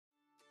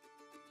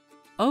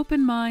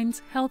Open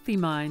Minds, Healthy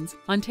Minds,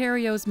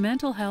 Ontario's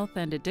mental health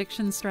and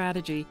addiction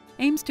strategy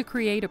aims to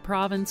create a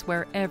province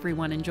where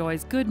everyone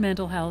enjoys good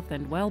mental health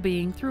and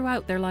well-being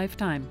throughout their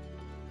lifetime.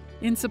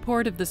 In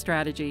support of the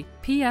strategy,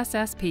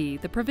 PSSP,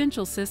 the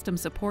Provincial System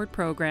Support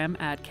Program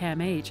at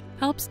CAMH,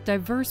 helps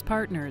diverse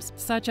partners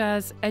such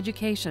as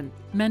education,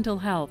 mental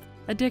health,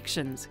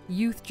 addictions,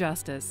 youth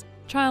justice,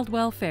 child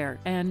welfare,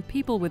 and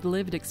people with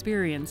lived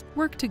experience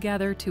work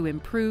together to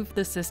improve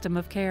the system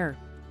of care.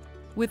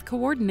 With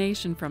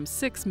coordination from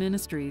 6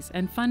 ministries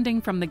and funding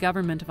from the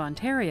Government of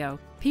Ontario,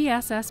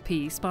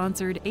 PSSP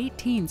sponsored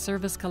 18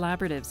 service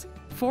collaboratives,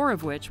 4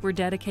 of which were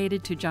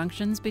dedicated to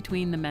junctions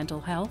between the mental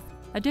health,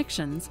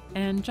 addictions,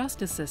 and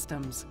justice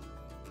systems.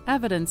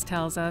 Evidence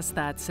tells us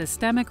that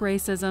systemic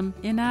racism,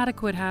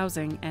 inadequate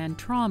housing, and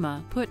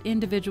trauma put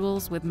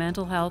individuals with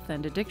mental health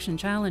and addiction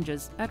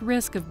challenges at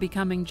risk of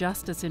becoming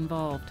justice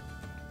involved.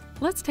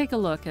 Let's take a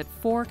look at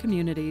 4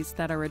 communities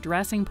that are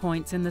addressing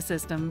points in the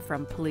system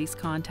from police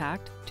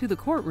contact to the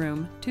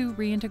courtroom to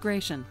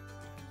reintegration.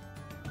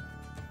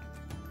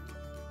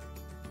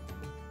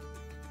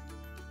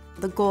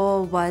 The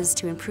goal was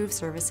to improve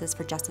services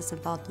for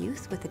justice-involved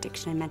youth with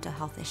addiction and mental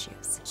health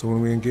issues. So when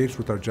we engaged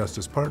with our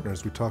justice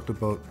partners, we talked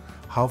about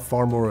how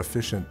far more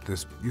efficient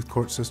this youth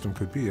court system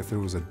could be if there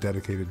was a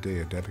dedicated day,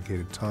 a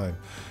dedicated time,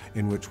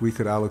 in which we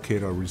could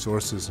allocate our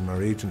resources and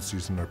our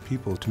agencies and our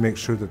people to make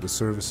sure that the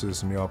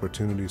services and the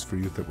opportunities for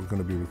youth that were going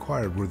to be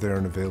required were there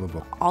and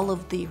available. All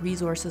of the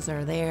resources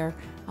are there.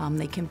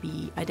 They can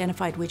be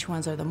identified which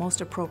ones are the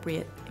most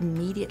appropriate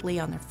immediately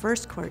on their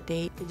first court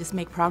date. They just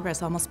make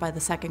progress almost by the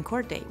second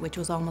court date, which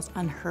was almost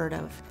unheard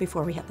of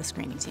before we had the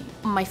screening team.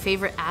 My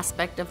favorite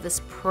aspect of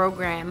this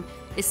program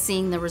is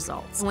seeing the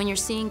results. When you're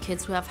seeing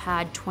kids who have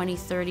had 20,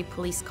 30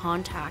 police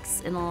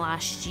contacts in the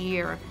last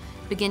year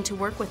begin to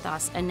work with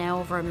us, and now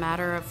over a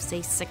matter of,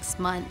 say, 6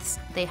 months,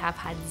 they have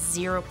had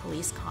 0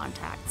 police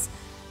contacts,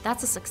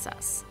 that's a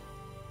success.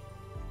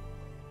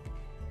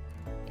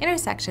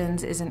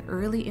 Intersections is an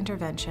early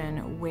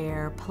intervention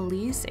where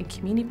police and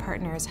community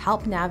partners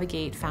help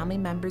navigate family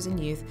members and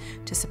youth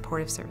to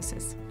supportive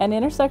services. An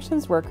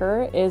intersections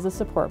worker is a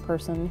support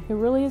person who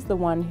really is the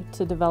one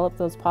to develop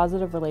those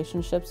positive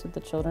relationships with the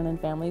children and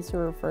families who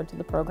are referred to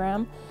the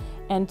program,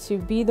 and to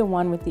be the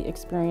one with the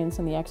experience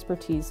and the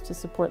expertise to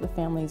support the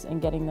families in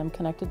getting them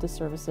connected to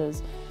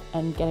services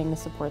and getting the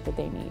support that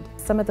they need.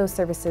 Some of those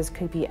services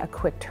could be a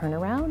quick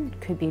turnaround,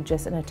 could be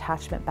just an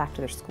attachment back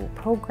to their school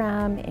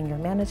program, anger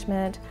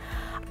management.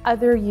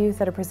 Other youth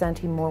that are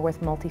presenting more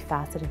with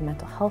multifaceted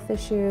mental health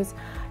issues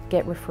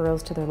get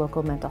referrals to their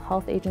local mental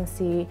health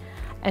agency.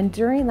 And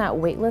during that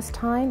waitlist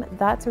time,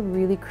 that's a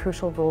really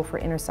crucial role for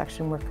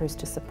intersection workers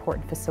to support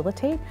and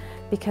facilitate,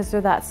 because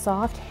they're that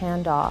soft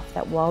handoff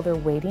that while they're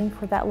waiting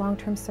for that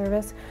long-term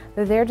service,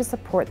 they're there to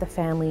support the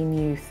family and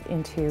youth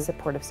into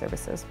supportive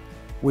services.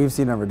 We've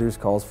seen a reduced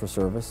calls for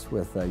service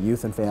with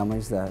youth and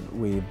families that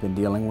we've been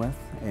dealing with,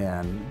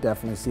 and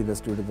definitely see this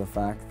due to the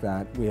fact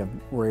that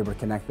we're able to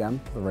connect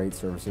them to the right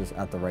services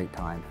at the right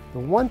time. The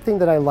one thing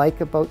that I like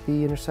about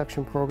the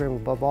intersection program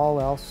above all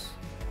else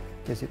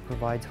is it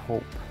provides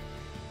hope.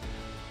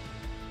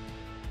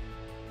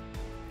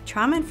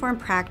 Trauma-informed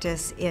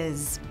practice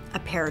is a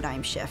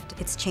paradigm shift.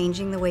 It's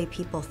changing the way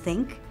people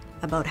think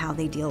about how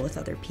they deal with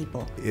other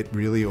people. It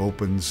really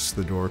opens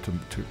the door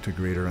to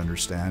greater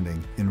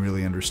understanding, in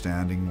really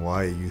understanding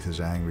why youth is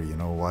angry,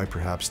 why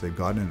perhaps they've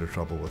gotten into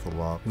trouble with the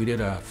law. We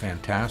did a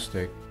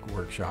fantastic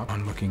workshop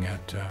on looking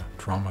at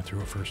trauma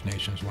through a First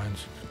Nations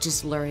lens.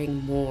 Just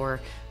learning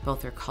more about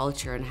their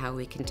culture and how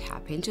we can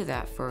tap into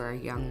that for our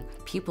young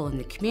people in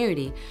the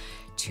community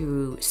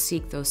to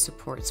seek those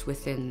supports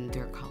within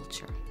their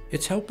culture.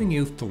 It's helping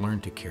youth to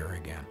learn to care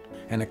again,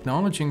 and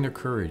acknowledging their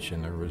courage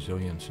and their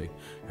resiliency,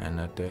 and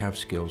that they have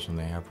skills and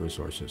they have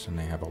resources and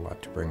they have a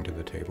lot to bring to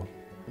the table.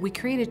 We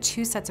created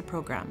 2 sets of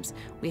programs.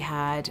 We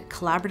had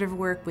collaborative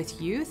work with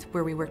youth,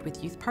 where we worked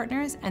with youth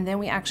partners, and then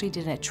we actually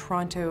did a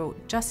Toronto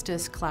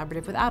Justice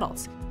collaborative with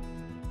adults.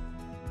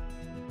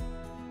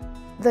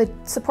 The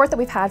support that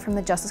we've had from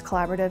the Justice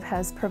Collaborative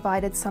has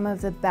provided some of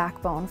the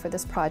backbone for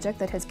this project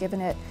that has given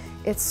it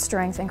its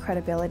strength and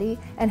credibility,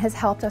 and has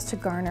helped us to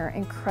garner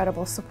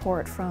incredible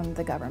support from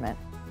the government.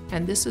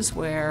 And this is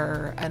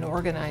where an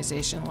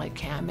organization like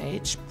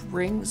CAMH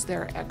brings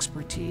their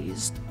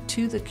expertise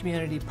to the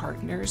community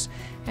partners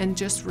and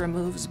just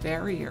removes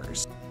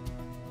barriers.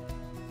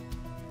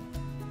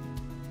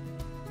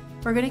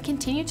 We're going to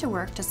continue to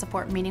work to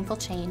support meaningful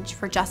change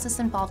for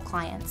justice-involved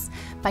clients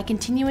by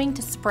continuing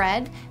to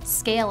spread,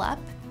 scale up,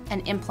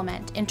 and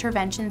implement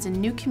interventions in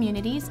new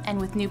communities and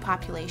with new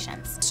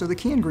populations. So the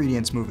key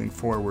ingredients moving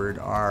forward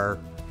are,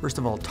 first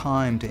of all,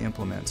 time to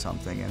implement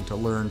something and to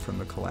learn from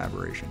the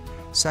collaboration.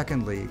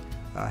 Secondly,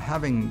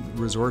 having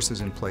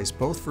resources in place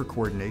both for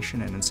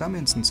coordination and in some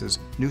instances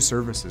new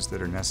services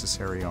that are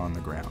necessary on the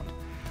ground.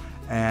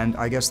 And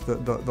I guess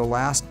the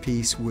last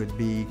piece would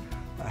be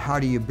how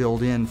do you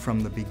build in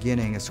from the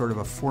beginning a sort of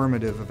a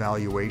formative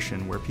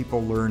evaluation where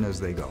people learn as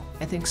they go?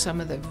 I think some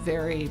of the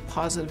very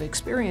positive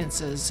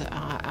experiences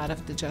out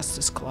of the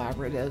Justice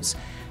Collaboratives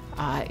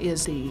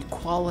is the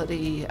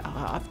quality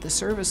of the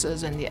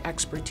services and the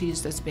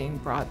expertise that's being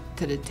brought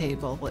to the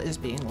table is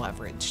being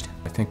leveraged.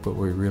 I think what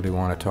we really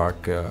want to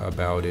talk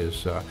about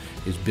is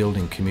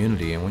building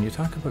community, and when you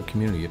talk about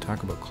community, you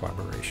talk about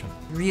collaboration.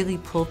 Really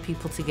pull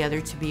people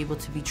together to be able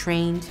to be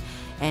trained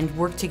and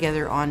work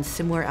together on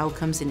similar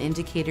outcomes and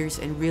indicators,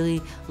 and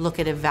really look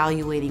at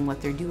evaluating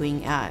what they're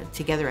doing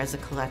together as a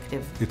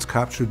collective. It's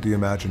captured the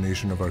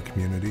imagination of our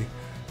community,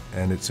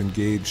 and it's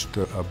engaged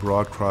a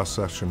broad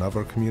cross-section of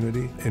our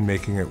community in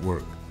making it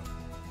work.